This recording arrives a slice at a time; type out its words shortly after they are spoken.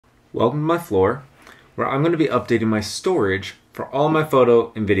Welcome to my floor, where I'm going to be updating my storage for all my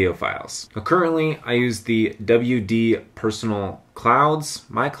photo and video files. Now, currently, I use the WD Personal Clouds,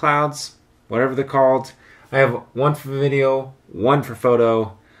 my clouds, whatever they're called. I have one for video, one for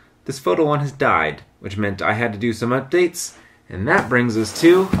photo. This photo one has died, which meant I had to do some updates, and that brings us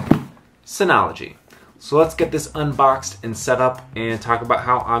to Synology. So let's get this unboxed and set up and talk about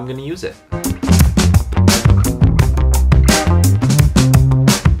how I'm going to use it.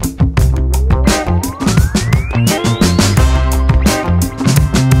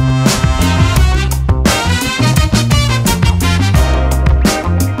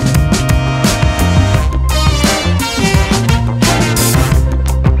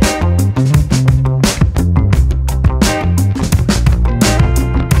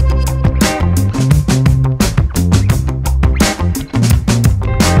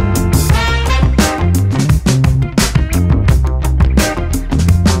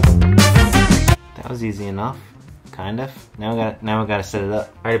 Easy enough, kind of. Now we gotta set it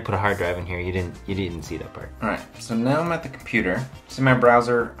up. I already put a hard drive in here. You didn't see that part. All right. So now I'm at the computer. So in my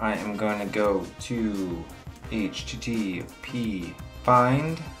browser, I am going to go to http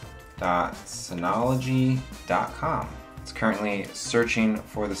find.synology.com. It's currently searching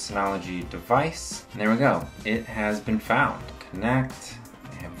for the Synology device. And there we go. It has been found. Connect.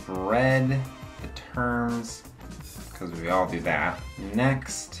 I have read the terms because we all do that.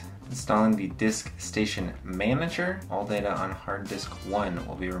 Next. Installing the Disk Station Manager. All data on hard disk 1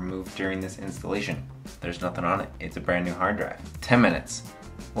 will be removed during this installation. There's nothing on it. It's a brand new hard drive. 10 minutes.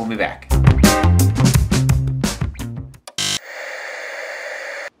 We'll be back.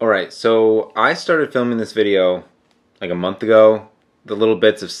 Alright, so I started filming this video like a month ago. The little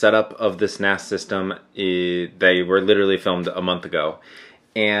bits of setup of this NAS system, they were literally filmed a month ago.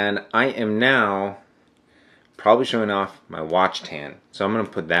 And I am now probably showing off my watch tan, so I'm going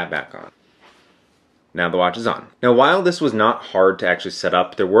to put that back on. Now the watch is on. Now while this was not hard to actually set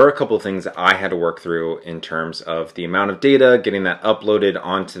up, there were a couple of things that I had to work through in terms of the amount of data, getting that uploaded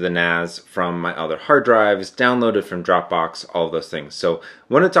onto the NAS from my other hard drives, downloaded from Dropbox, all of those things. So I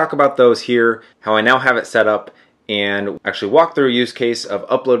want to talk about those here, how I now have it set up, and actually walk through a use case of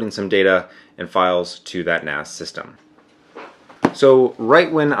uploading some data and files to that NAS system. So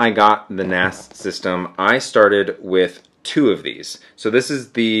right when I got the NAS system, I started with two of these. So this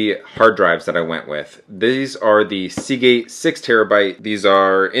is the hard drives that I went with. These are the Seagate 6 terabyte. These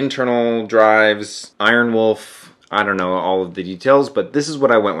are internal drives, Iron Wolf, I don't know all of the details, but this is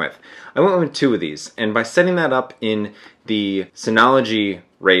what I went with. I went with two of these, and by setting that up in the Synology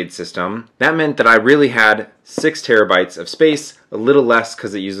RAID system, that meant that I really had 6 terabytes of space, a little less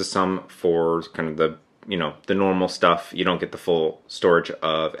because it uses some for kind of the normal stuff. You don't get the full storage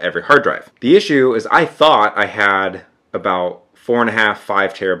of every hard drive. The issue is I thought I had about 4.5,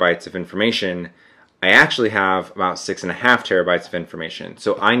 5 terabytes of information. I actually have about 6.5 terabytes of information.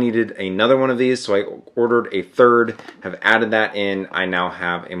 So I needed another one of these, so I ordered a third, have added that in. I now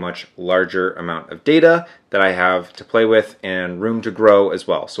have a much larger amount of data that I have to play with and room to grow as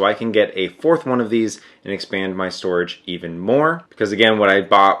well. So I can get a fourth one of these and expand my storage even more. Because again, what I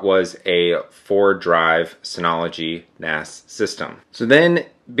bought was a 4-drive Synology NAS system. So then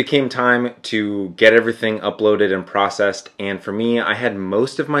became time to get everything uploaded and processed, and for me, I had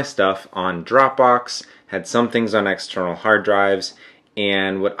most of my stuff on Dropbox, had some things on external hard drives,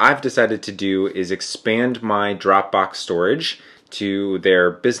 and what I've decided to do is expand my Dropbox storage to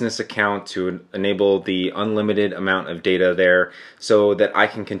their business account to enable the unlimited amount of data there so that I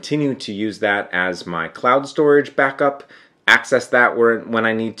can continue to use that as my cloud storage backup, access that when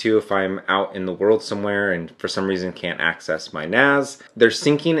I need to if I'm out in the world somewhere and for some reason can't access my NAS. They're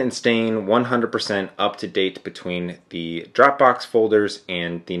syncing and staying 100% up to date between the Dropbox folders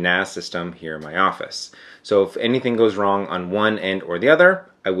and the NAS system here in my office. So if anything goes wrong on one end or the other,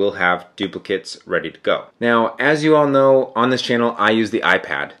 I will have duplicates ready to go. Now, as you all know, on this channel, I use the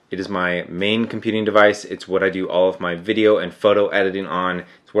iPad. It is my main computing device. It's what I do all of my video and photo editing on.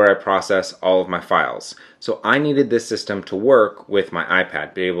 It's where I process all of my files. So I needed this system to work with my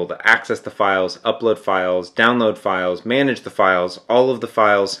iPad, be able to access the files, upload files, download files, manage the files, all of the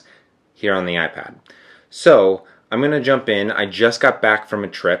files here on the iPad. So I'm gonna jump in. I just got back from a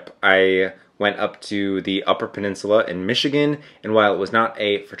trip. I went up to the Upper Peninsula in Michigan, and while it was not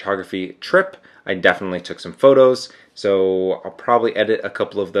a photography trip, I definitely took some photos, so I'll probably edit a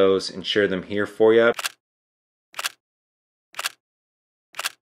couple of those and share them here for you.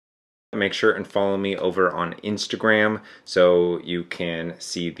 Make sure and follow me over on Instagram so you can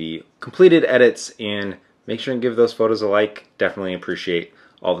see the completed edits, and make sure and give those photos a like. Definitely appreciate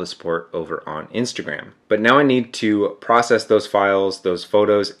all the support over on Instagram. But now I need to process those files, those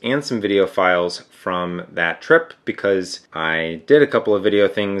photos, and some video files from that trip because I did a couple of video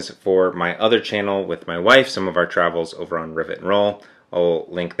things for my other channel with my wife, some of our travels over on Rivet and Roll. I'll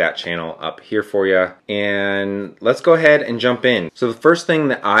link that channel up here for you. And let's go ahead and jump in. So the first thing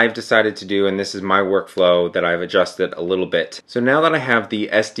that I've decided to do, and this is my workflow that I've adjusted a little bit. So now that I have the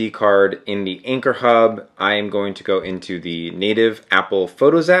SD card in the Anchor Hub, I am going to go into the native Apple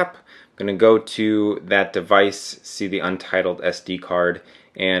Photos app. I'm going to go to that device, see the untitled SD card.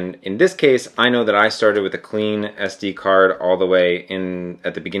 And in this case, I know that I started with a clean SD card all the way in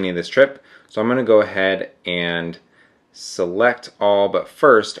at the beginning of this trip. So I'm going to go ahead and select all, but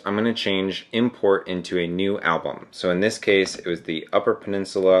first I'm going to change import into a new album. So in this case it was the Upper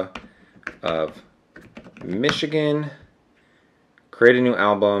Peninsula of Michigan, create a new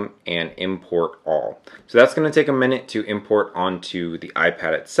album and import all. So that's going to take a minute to import onto the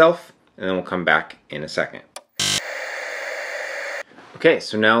iPad itself, and then we'll come back in a second. Okay,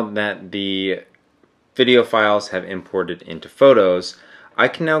 so now that the video files have imported into Photos, I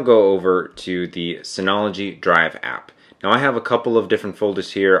can now go over to the Synology Drive app. Now I have a couple of different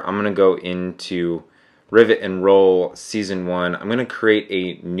folders here. I'm going to go into Rivet and Roll Season 1. I'm going to create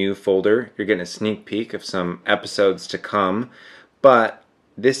a new folder. You're getting a sneak peek of some episodes to come, but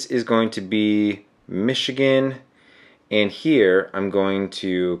this is going to be Michigan, and here I'm going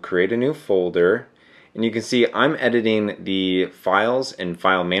to create a new folder, and you can see I'm editing the files and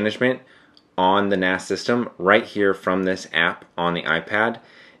file management on the NAS system right here from this app on the iPad.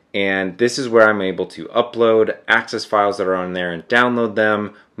 And this is where I'm able to upload, access files that are on there and download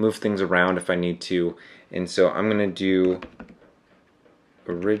them, move things around if I need to. And so I'm going to do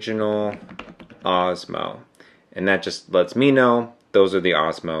original Osmo. And that just lets me know those are the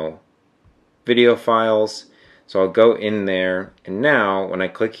Osmo video files. So I'll go in there, and now when I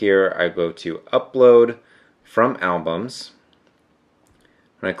click here, I go to upload from albums.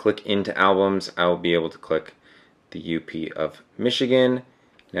 When I click into albums, I will be able to click the UP of Michigan.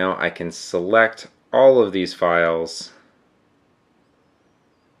 Now I can select all of these files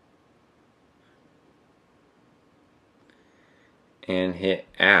and hit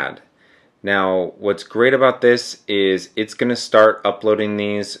add. Now what's great about this is it's going to start uploading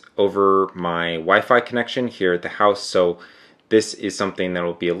these over my Wi-Fi connection here at the house, so this is something that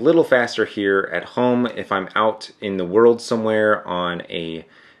will be a little faster here at home. If I'm out in the world somewhere on a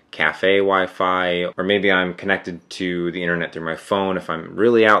cafe Wi-Fi, or maybe I'm connected to the internet through my phone, if I'm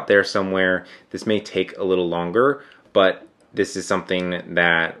really out there somewhere, this may take a little longer, but this is something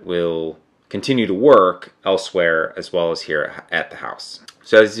that will continue to work elsewhere as well as here at the house.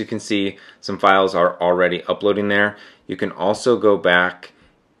 So as you can see, some files are already uploading there. You can also go back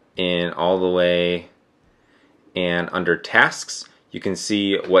in all the way, and under tasks you can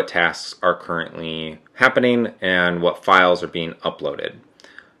see what tasks are currently happening and what files are being uploaded.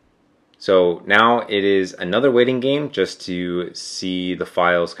 So now it is another waiting game just to see the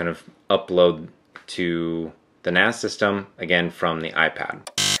files kind of upload to the NAS system, again from the iPad.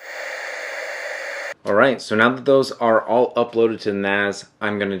 Alright, so now that those are all uploaded to the NAS,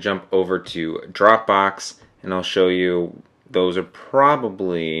 I'm going to jump over to Dropbox, and I'll show you those are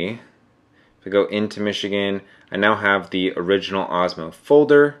probably, if I go into Michigan, I now have the original Osmo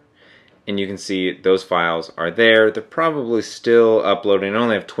folder. And you can see those files are there. They're probably still uploading. I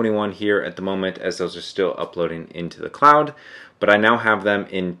only have 21 here at the moment as those are still uploading into the cloud. But I now have them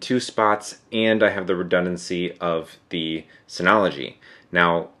in 2 spots, and I have the redundancy of the Synology.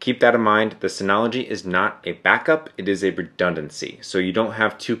 Now keep that in mind, the Synology is not a backup, it is a redundancy. So you don't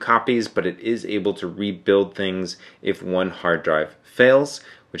have 2 copies, but it is able to rebuild things if one hard drive fails,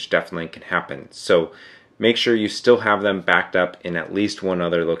 which definitely can happen. So make sure you still have them backed up in at least one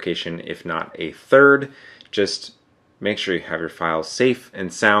other location, if not a third. Just make sure you have your files safe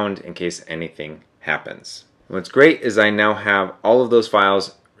and sound in case anything happens. What's great is I now have all of those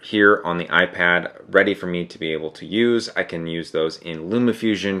files here on the iPad ready for me to be able to use. I can use those in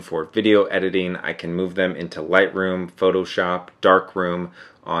LumaFusion for video editing. I can move them into Lightroom, Photoshop, Darkroom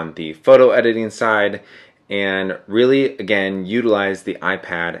on the photo editing side, and really, again, utilize the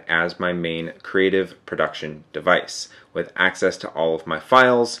iPad as my main creative production device with access to all of my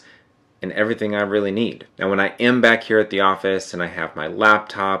files and everything I really need. Now, when I am back here at the office and I have my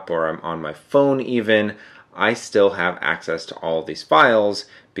laptop or I'm on my phone even, I still have access to all of these files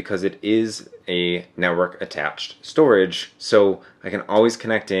because it is a network attached storage, so I can always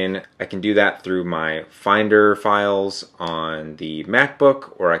connect in. I can do that through my Finder files on the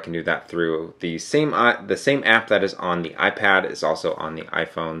MacBook, or I can do that through the same app that is on the iPad is also on the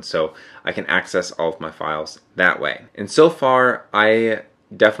iPhone, so I can access all of my files that way. And so far, I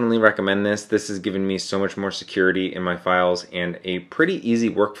definitely recommend this. This has given me so much more security in my files and a pretty easy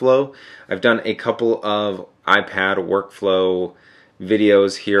workflow. I've done a couple of iPad workflow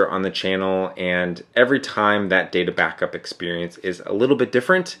videos here on the channel, and every time that data backup experience is a little bit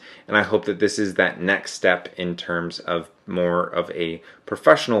different, and I hope that this is that next step in terms of more of a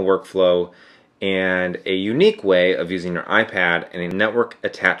professional workflow and a unique way of using your iPad and a network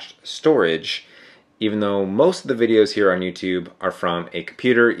attached storage, even though most of the videos here on YouTube are from a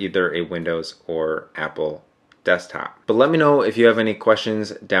computer, either a Windows or Apple desktop. But let me know if you have any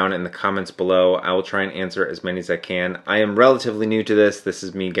questions down in the comments below. I will try and answer as many as I can. I am relatively new to this. This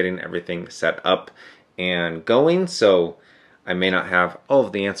is me getting everything set up and going, so I may not have all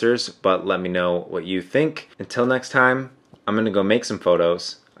of the answers, but let me know what you think. Until next time, I'm gonna go make some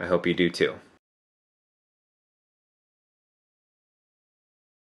photos. I hope you do too.